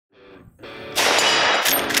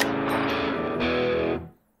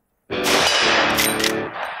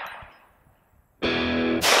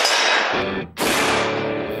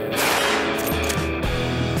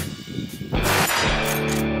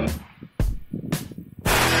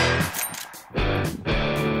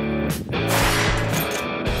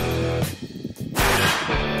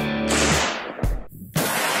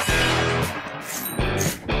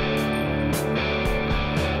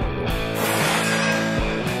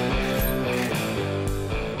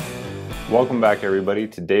Welcome back, everybody.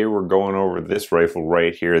 Today we're going over this rifle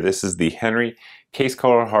right here. This is the Henry case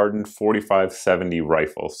color hardened 4570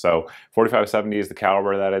 rifle. So 4570 is the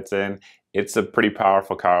caliber that it's in. It's a pretty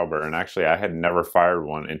powerful caliber, and actually I had never fired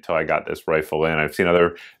one until I got this rifle in. I've seen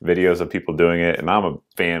other videos of people doing it, and I'm a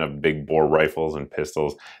fan of big bore rifles and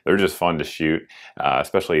pistols. They're just fun to shoot,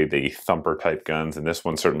 especially the thumper type guns, and this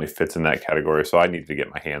one certainly fits in that category, so I need to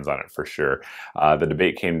get my hands on it for sure. The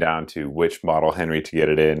debate came down to which model Henry to get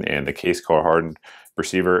it in, and the case color hardened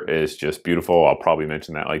receiver is just beautiful. I'll probably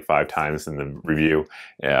mention that like 5 times in the review,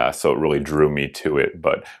 so it really drew me to it.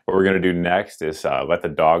 But what we're going to do next is let the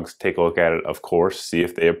dogs take a look at it, of course, see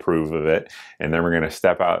if they approve of it, and then we're going to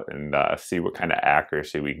step out and see what kind of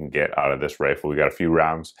accuracy we can get out of this rifle. We got a few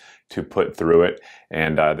rounds to put through it,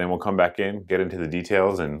 and then we'll come back in, get into the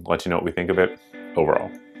details, and let you know what we think of it overall.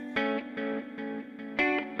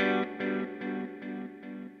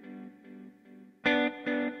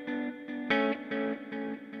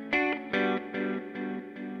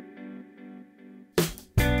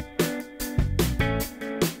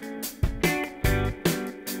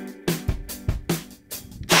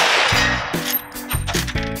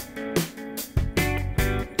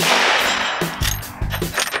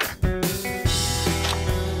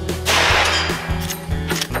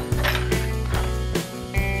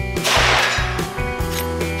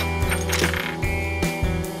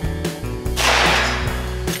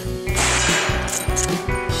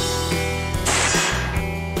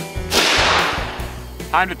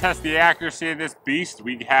 Time to test the accuracy of this beast.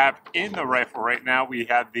 We have in the rifle right now, we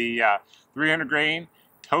have the 300 grain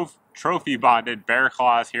trophy bonded bear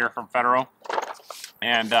claws here from Federal.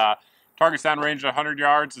 And target sound range 100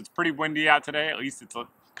 yards. It's pretty windy out today. At least it's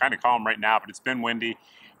kind of calm right now, but it's been windy.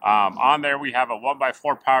 On there we have a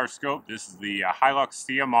 1x4 power scope. This is the Hilux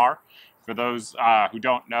CMR. For those who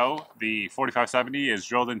don't know, the 4570 is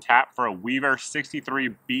drilled and tapped for a Weaver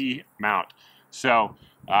 63B mount. So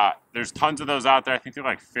there's tons of those out there. I think they're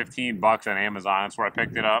like 15 bucks on Amazon. That's where I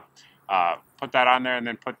picked it up. Put that on there, and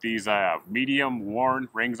then put these medium worn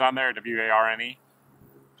rings on there, W-A-R-N-E.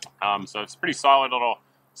 So it's a pretty solid little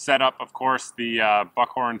setup. Of course, the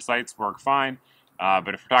buckhorn sights work fine,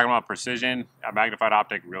 but if we're talking about precision, a magnified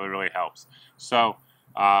optic really helps. So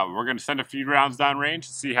we're going to send a few rounds downrange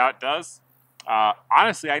to see how it does.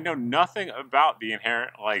 Honestly, I know nothing about the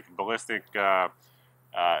inherent ballistic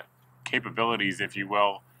capabilities, if you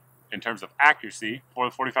will, in terms of accuracy for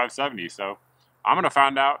the 4570. So I'm going to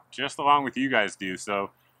find out just along with you guys do. So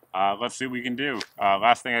let's see what we can do.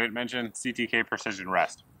 Last thing I didn't mention, CTK precision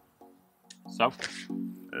rest. So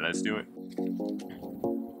let's do it.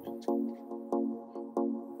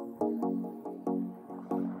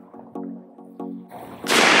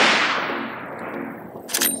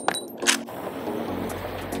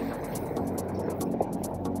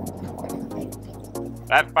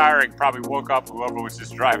 That firing probably woke up whoever was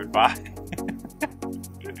just driving by.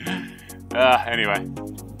 Anyway.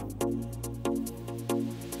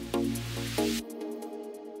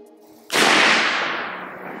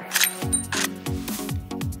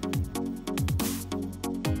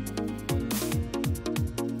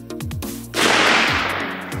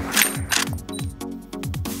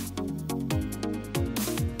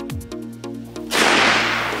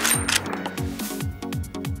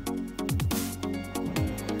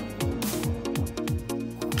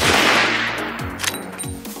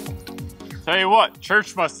 Tell you what,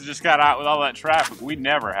 church must have just got out with all that traffic. We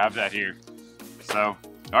never have that here. So,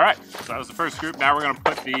 all right, so that was the first group. Now we're gonna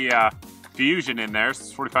put the Fusion in there. So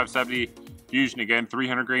it's 4570 Fusion again,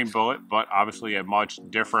 300 grain bullet, but obviously a much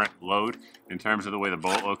different load in terms of the way the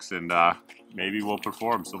bullet looks, and maybe will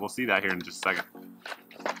perform. So we'll see that here in just a second.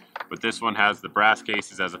 But this one has the brass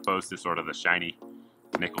cases as opposed to sort of the shiny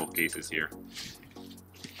nickel cases here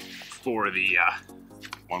for the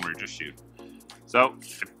one we're just shooting. So,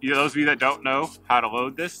 those of you that don't know how to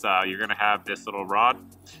load this, you're going to have this little rod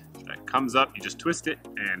that comes up. You just twist it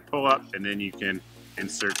and pull up, and then you can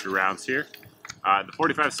insert your rounds here. The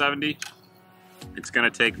 4570, it's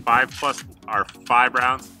going to take 5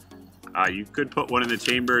 rounds. You could put one in the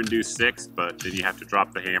chamber and do 6, but then you have to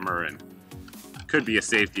drop the hammer, and it could be a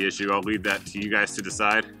safety issue. I'll leave that to you guys to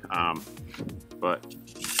decide. But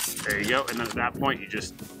there you go. And then at that point, you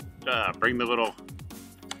just bring the little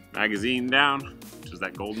magazine down, which is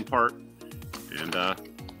that golden part, and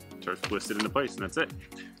twist it into place, and that's it.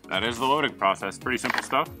 That is the loading process. Pretty simple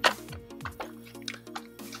stuff.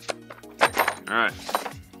 All right.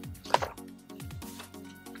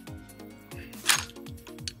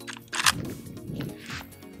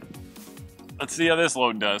 Let's see how this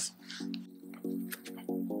load does.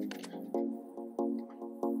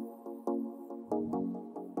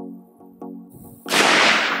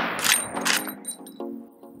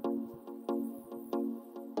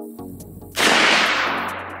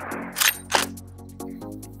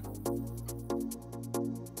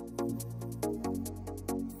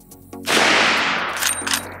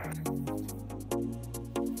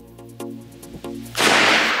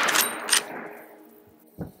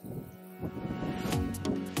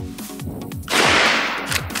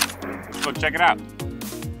 check it out.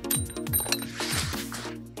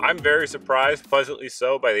 I'm very surprised, pleasantly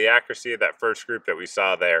so, by the accuracy of that first group that we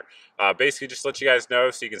saw there. Basically, just to let you guys know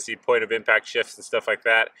so you can see point of impact shifts and stuff like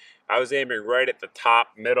that. I was aiming right at the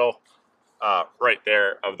top, middle, right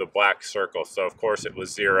there of the black circle. So, of course, it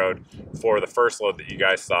was zeroed for the first load that you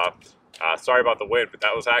guys saw. Sorry about the wind, but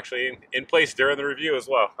that was actually in place during the review as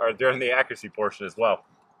well, or during the accuracy portion as well.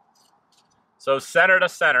 So, center to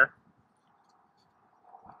center.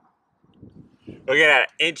 Looking at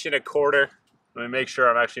 1.25 inches. Let me make sure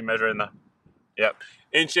I'm actually measuring the, yep,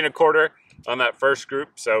 1.25 inches on that first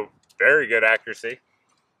group. So very good accuracy.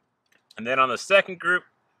 And then on the second group,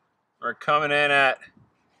 we're coming in at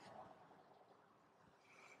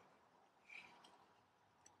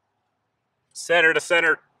center to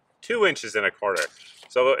center, 2.25 inches.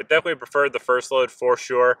 So it definitely preferred the first load for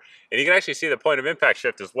sure. And you can actually see the point of impact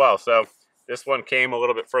shift as well. So this one came a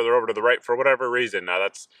little bit further over to the right for whatever reason. Now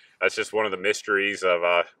that's just one of the mysteries of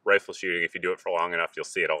rifle shooting. If you do it for long enough, you'll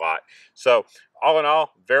see it a lot. So all in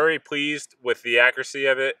all, very pleased with the accuracy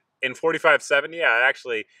of it. In 45-70,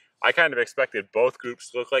 I kind of expected both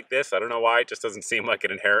groups to look like this. I don't know why. It just doesn't seem like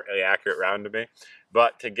an inherently accurate round to me.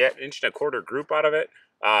 But to get 1.25 inch group out of it,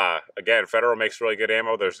 again, Federal makes really good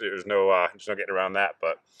ammo. There's no getting around that.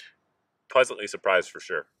 But pleasantly surprised for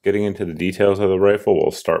sure. Getting into the details of the rifle,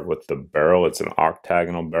 we'll start with the barrel. It's an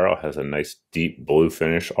octagonal barrel, has a nice deep blue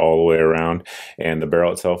finish all the way around, and the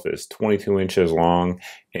barrel itself is 22 inches long,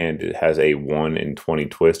 and it has a 1 in 20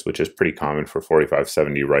 twist, which is pretty common for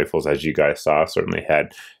 45-70 rifles. As you guys saw, certainly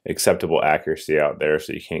had acceptable accuracy out there,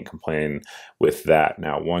 so you can't complain with that.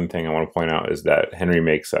 Now, one thing I want to point out is that Henry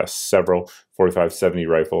makes several 45-70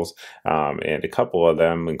 rifles, and a couple of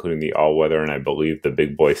them, including the all-weather and I believe the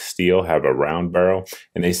big boy steel, have a round barrel,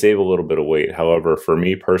 and they save a little bit of weight. However, for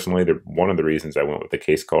me personally, one of the reasons I went with the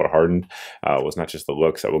case called Hardened was not just the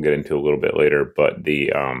looks that we'll get into a little bit later, but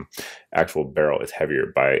the actual barrel is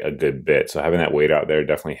heavier by a good bit. So having that weight out there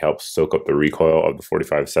definitely helps soak up the recoil of the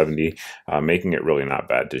 45-70, making it really not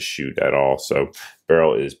bad to shoot at all. So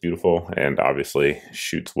barrel is beautiful and obviously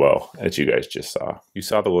shoots well, as you guys just saw. You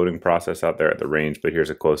saw the loading process out there at the range, but here's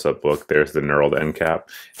a close-up look. There's the knurled end cap,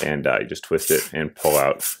 and you just twist it and pull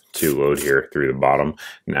out to load here through the bottom.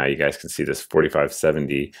 Now you guys can see this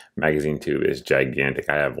 45-70 magazine tube is gigantic.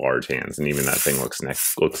 I have large hands, and even that thing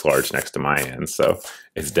looks large next to my hands, so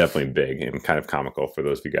it's definitely big and kind of comical for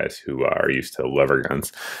those of you guys who are used to lever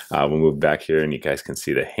guns. We'll move back here, and you guys can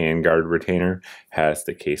see the handguard retainer has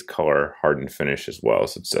the case color hardened finish as well.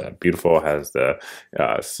 So it's beautiful. It has the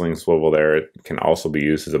sling swivel there. It can also be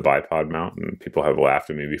used as a bipod mount, and people have laughed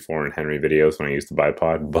at me before in Henry videos when I use the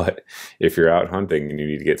bipod, but if you're out hunting and you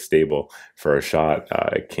need to get stable for a shot,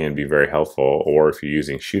 it can be very helpful. Or if you're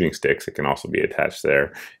using shooting sticks, it can also be attached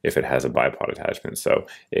there if it has a bipod attachment. So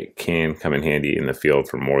it can come in handy in the field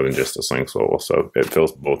for more than just a sling swivel. So it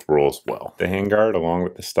fills both roles well. The handguard, along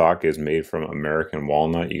with the stock, is made from American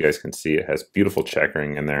walnut. You guys can see it has beautiful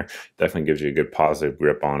checkering in there. Definitely gives you a good positive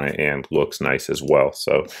grip on it and looks nice as well.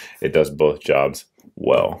 So it does both jobs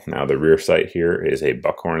well. Now the rear sight here is a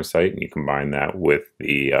buckhorn sight, and you combine that with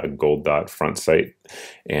the gold dot front sight,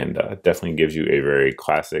 and definitely gives you a very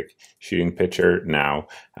classic shooting picture. Now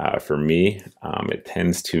for me, it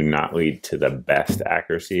tends to not lead to the best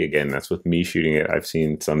accuracy. Again, that's with me shooting it. I've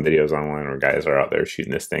seen some videos online where guys are out there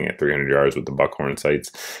shooting this thing at 300 yards with the buckhorn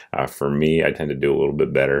sights. For me, I tend to do a little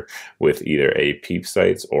bit better with either a peep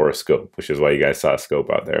sights or a scope, which is why you guys saw a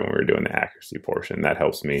scope out there when we were doing the accuracy portion. That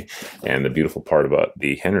helps me. And the beautiful part about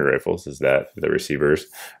the Henry rifles is that the receivers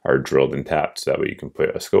are drilled and tapped, so that way you can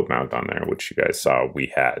put a scope mount on there, which you guys saw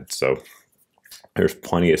we had. So there's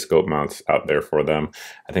plenty of scope mounts out there for them.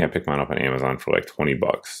 I think I picked mine up on Amazon for like 20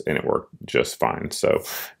 bucks and it worked just fine. So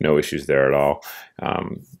no issues there at all.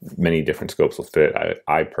 Many different scopes will fit.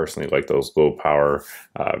 I personally like those low power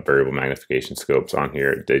variable magnification scopes on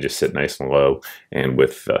here. They just sit nice and low, and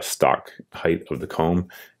with the stock height of the comb,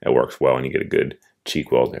 it works well and you get a good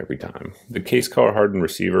cheek weld every time. The case color hardened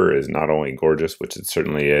receiver is not only gorgeous, which it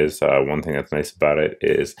certainly is. One thing that's nice about it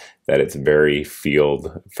is that it's very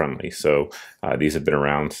field friendly. So these have been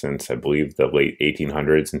around since I believe the late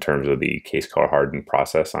 1800s in terms of the case color hardened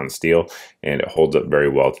process on steel, and it holds up very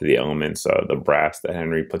well to the elements. The brass that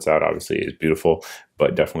Henry puts out obviously is beautiful,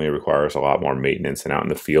 but definitely requires a lot more maintenance, and out in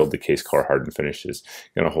the field the case color hardened finish is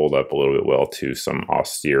going to hold up a little bit well to some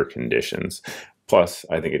austere conditions. Plus,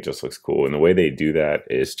 I think it just looks cool. And the way they do that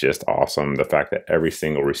is just awesome. The fact that every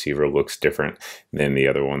single receiver looks different than the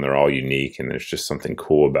other one. They're all unique, and there's just something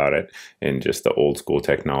cool about it. And just the old school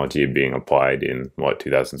technology being applied in, what,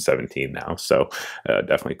 2017 now. So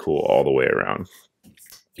definitely cool all the way around.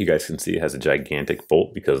 You guys can see it has a gigantic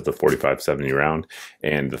bolt because of the 45-70 round,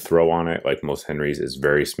 and the throw on it, like most Henrys, is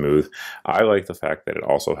very smooth. I like the fact that it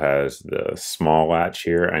also has the small latch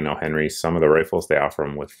here. I know Henry, some of the rifles, they offer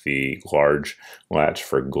them with the large latch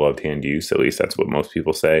for gloved hand use. At least that's what most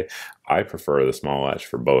people say. I prefer the small latch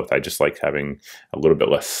for both. I just like having a little bit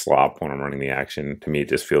less slop when I'm running the action. To me, it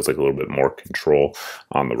just feels like a little bit more control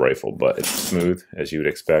on the rifle, but it's smooth as you would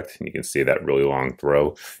expect. And you can see that really long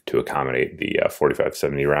throw to accommodate the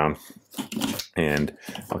 45-70 round. And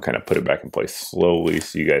I'll kind of put it back in place slowly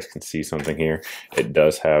so you guys can see something here. It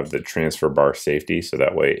does have the transfer bar safety, so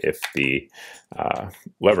that way if the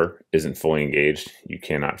lever isn't fully engaged, you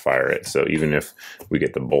cannot fire it. So even if we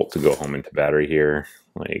get the bolt to go home into battery here,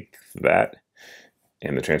 like that,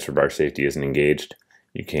 and the transfer bar safety isn't engaged,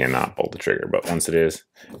 you cannot pull the trigger. But once it is,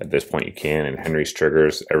 at this point you can. And Henry's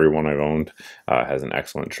triggers, every one I've owned has an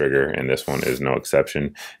excellent trigger, and this one is no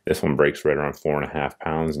exception. This one breaks right around 4.5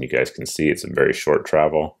 pounds, and you guys can see it's a very short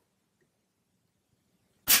travel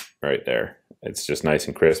right there. It's just nice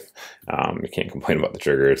and crisp. You can't complain about the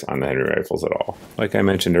triggers on the Henry rifles at all. Like I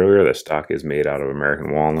mentioned earlier, the stock is made out of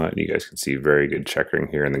American walnut. You guys can see very good checkering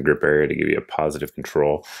here in the grip area to give you a positive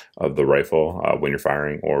control of the rifle when you're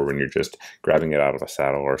firing, or when you're just grabbing it out of a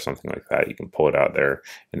saddle or something like that. You can pull it out there,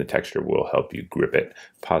 and the texture will help you grip it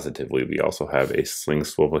positively. We also have a sling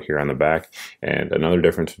swivel here on the back, and another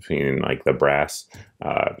difference between like the brass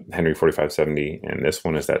Henry 45-70 and this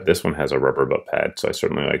one is that this one has a rubber butt pad, so I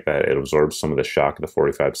certainly like that. It absorbs some of the shock of the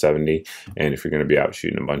 45-70, and if you're going to be out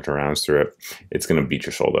shooting a bunch of rounds through it, it's going to beat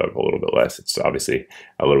your shoulder up a little bit less. It's obviously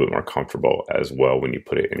a little bit more comfortable as well when you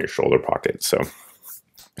put it in your shoulder pocket. So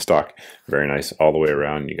stock, very nice all the way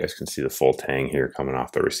around. You guys can see the full tang here coming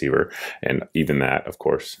off the receiver, and even that, of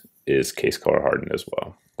course, is case color hardened as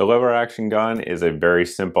well. The lever action gun is a very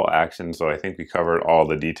simple action, so I think we covered all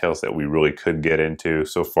the details that we really could get into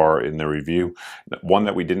so far in the review. One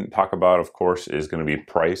that we didn't talk about, of course, is going to be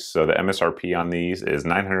price. So the MSRP on these is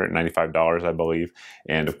 $995, I believe,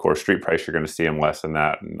 and of course, street price, you're going to see them less than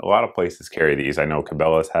that. And a lot of places carry these. I know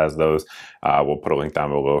Cabela's has those. We'll put a link down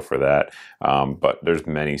below for that, but there's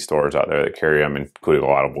many stores out there that carry them, including a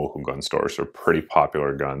lot of local gun stores. So pretty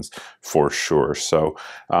popular guns for sure. So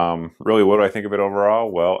really, what do I think of it overall?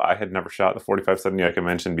 Well, I had never shot the 45-70 like I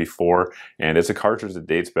mentioned before, and it's a cartridge that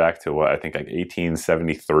dates back to what I think like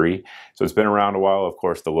 1873. So it's been around a while. Of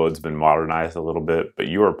course, the load's been modernized a little bit, but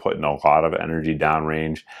you are putting a lot of energy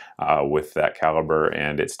downrange with that caliber,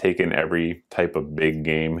 and it's taken every type of big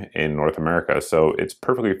game in North America. So it's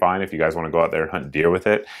perfectly fine if you guys want to go out there and hunt deer with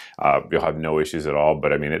it. You'll have no issues at all.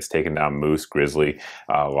 But I mean, it's taken down moose, grizzly,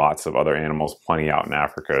 lots of other animals, plenty out in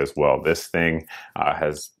Africa as well. This thing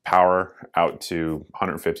has power out to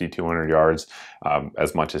 150, 200 yards,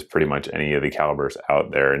 as much as pretty much any of the calibers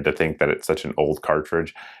out there. And to think that it's such an old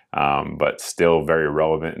cartridge, but still very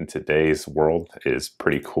relevant in today's world is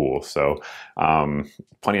pretty cool. So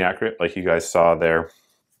plenty accurate, like you guys saw there.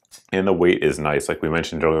 And the weight is nice, like we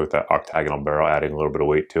mentioned earlier, with that octagonal barrel adding a little bit of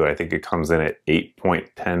weight to it. I think it comes in at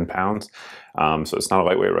 8.10 pounds. So it's not a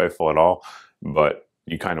lightweight rifle at all, but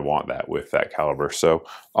you kind of want that with that caliber. So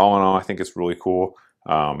all in all, I think it's really cool.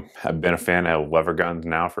 I've been a fan of lever guns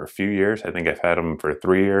now for a few years. I think I've had them for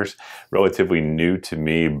 3 years. Relatively new to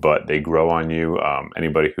me, but they grow on you.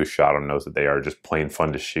 Anybody who's shot them knows that they are just plain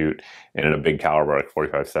fun to shoot. And in a big caliber like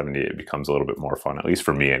 45-70, it becomes a little bit more fun, at least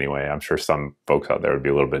for me anyway. I'm sure some folks out there would be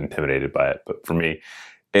a little bit intimidated by it, but for me,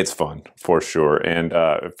 it's fun for sure. And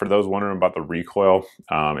for those wondering about the recoil,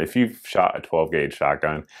 if you've shot a 12 gauge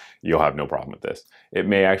shotgun, you'll have no problem with this. It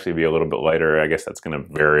may actually be a little bit lighter. I guess that's going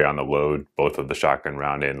to vary on the load, both of the shotgun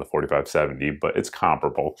round and the 45-70, but it's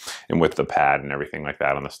comparable. And with the pad and everything like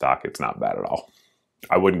that on the stock, it's not bad at all.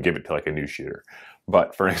 I wouldn't give it to like a new shooter,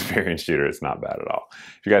 but for an experienced shooter, it's not bad at all.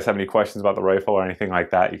 If you guys have any questions about the rifle or anything like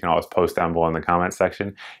that, you can always post down below in the comment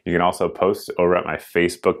section. You can also post over at my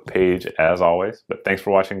Facebook page as always. But thanks for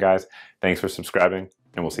watching, guys. Thanks for subscribing,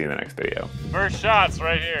 and we'll see you in the next video. First shots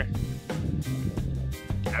right here.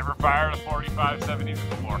 Never fired a 45-70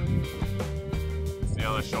 before. See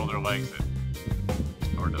how the shoulder legs it,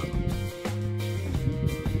 or doesn't.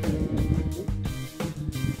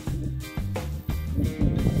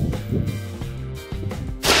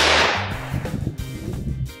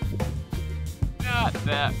 Not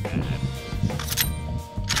that bad.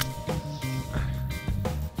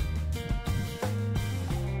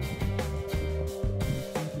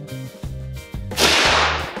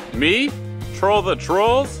 Me? Troll the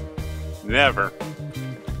trolls? Never.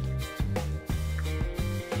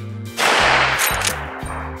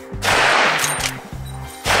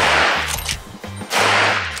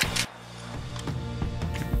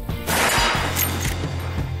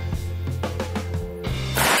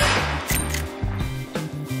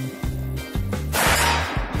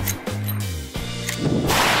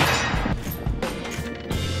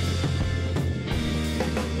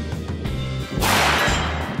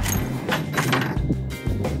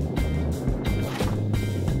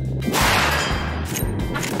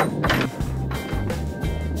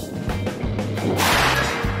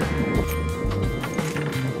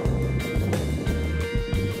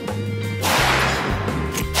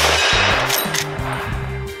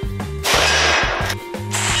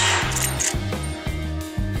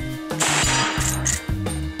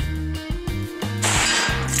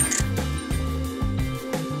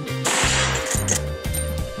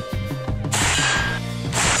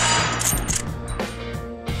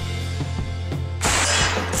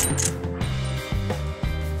 Bye.